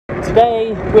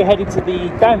Today we're heading to the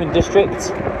diamond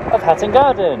district of Hatton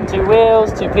Garden. 2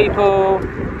 wheels, 2 people,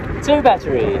 2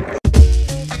 batteries.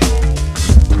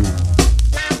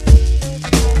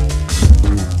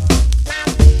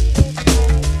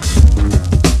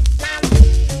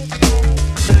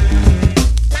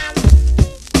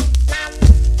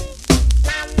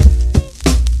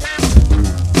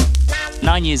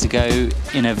 Nine years ago,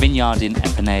 in a vineyard in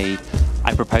Epinay,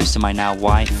 I proposed to my now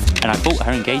wife and I bought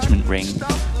her engagement ring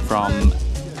from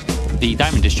the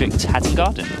diamond district, Hatton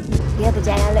Garden. The other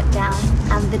day I looked down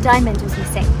and the diamond was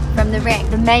missing from the ring.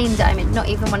 The main diamond, not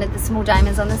even one of the small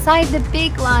diamonds on the side, the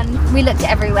big one. We looked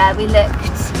everywhere. We looked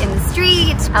in the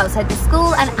street, outside the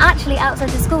school, and actually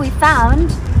outside the school we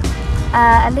found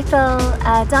a little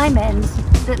diamond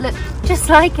that looked just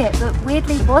like it, but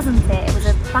weirdly wasn't it. It was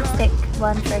a plastic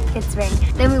one for a kid's ring.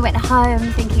 Then we went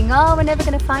home thinking, oh, we're never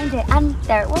going to find it, and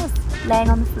there it was, laying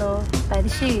on the floor by the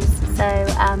shoes. So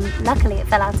luckily it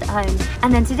fell out at home.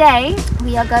 And then today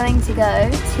we are going to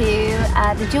go to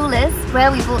the jewellers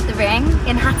where we bought the ring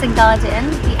in Hatton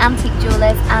Garden, the antique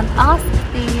jewellers, and ask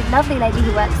the lovely lady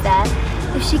who works there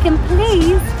if she can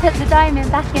please put the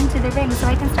diamond back into the ring so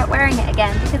I can start wearing it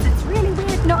again, because it's really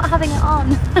weird not having it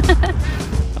on.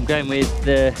 I'm going with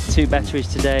the 2 batteries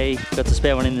today. Got to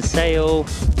spare one in the sale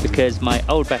because my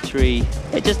old battery,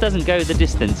 it just doesn't go the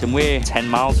distance, and we're 10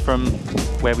 miles from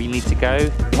where we need to go.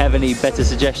 If you have any better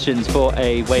suggestions for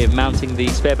a way of mounting the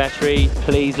spare battery,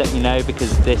 please let me know,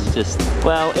 because this just,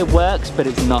 well, it works, but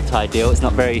it's not ideal. It's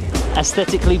not very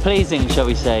aesthetically pleasing, shall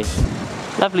we say.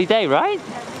 Lovely day, right?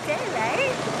 Lovely day,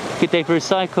 right? Good day for a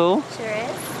cycle. Sure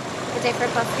is. Good day for a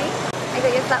coffee. I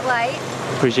got your flat white.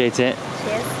 Appreciate it.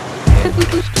 Cheers. Head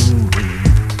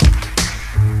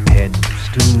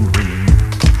stooling,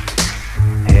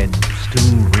 head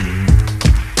stooling,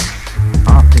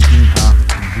 half thinking, half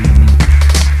dreaming.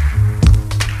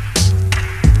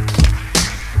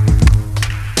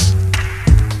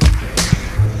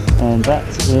 And that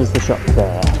is the shop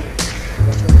there.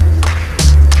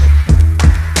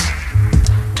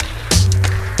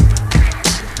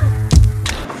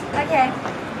 Okay,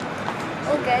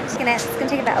 all good. It's gonna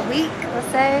take about a week or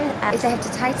so. If they have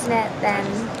to tighten it, then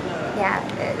yeah,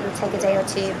 it'll take a day or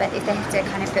 2. But if they have to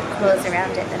kind of put claws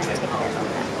around it, then it'll take a bit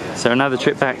longer. So another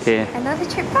trip back here. Another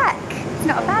trip back. It's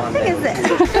not a bad thing, is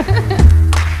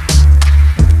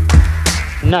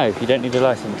it? No, you don't need a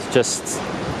license. Just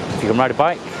if you can ride a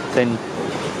bike, then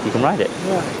you can ride it.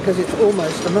 Yeah, because it's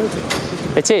almost a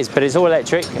motorbike. It is, but it's all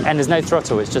electric and there's no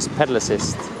throttle. It's just pedal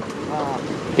assist.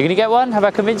 You gonna get one? Have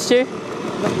I convinced you?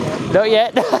 Not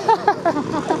yet. Not yet.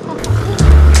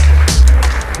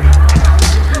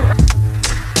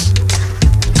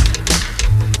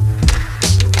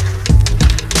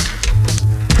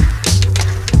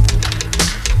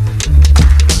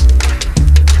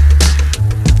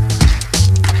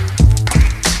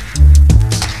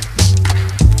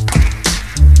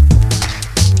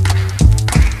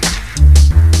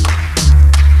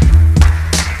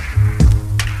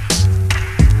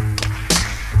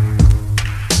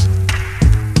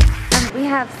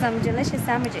 Some delicious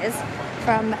sandwiches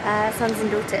from Sons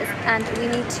and Daughters, and we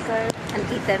need to go and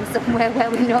eat them somewhere where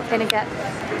we're not going to get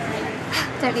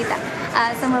don't need that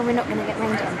somewhere we're not going to get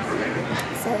rained on.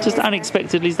 So just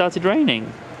unexpectedly started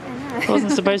raining. I know. It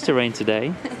wasn't supposed to rain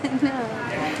today. No.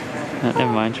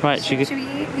 Never mind. Right, Should we eat?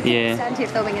 We can stand here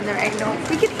filming in the rain, or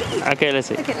we can eat. Okay,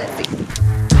 let's eat. Okay, let's eat.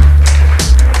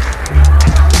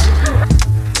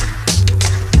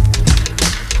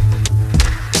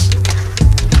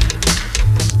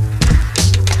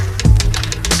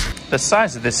 The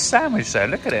size of this sandwich though,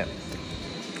 look at it.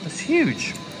 It's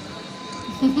huge.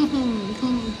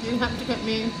 You have to get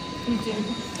me eating.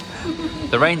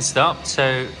 The rain stopped,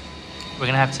 so we're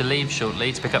gonna have to leave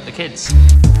shortly to pick up the kids.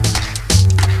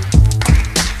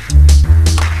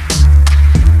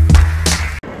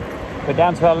 We're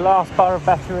down to our last bar of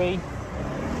battery,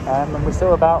 and we're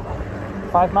still about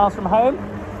 5 miles from home.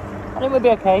 I think we'll be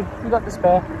okay. We got the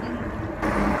spare.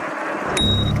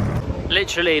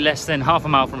 Literally less than half a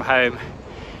mile from home,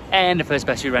 and the first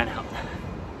battery ran out.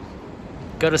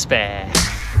 Got a spare.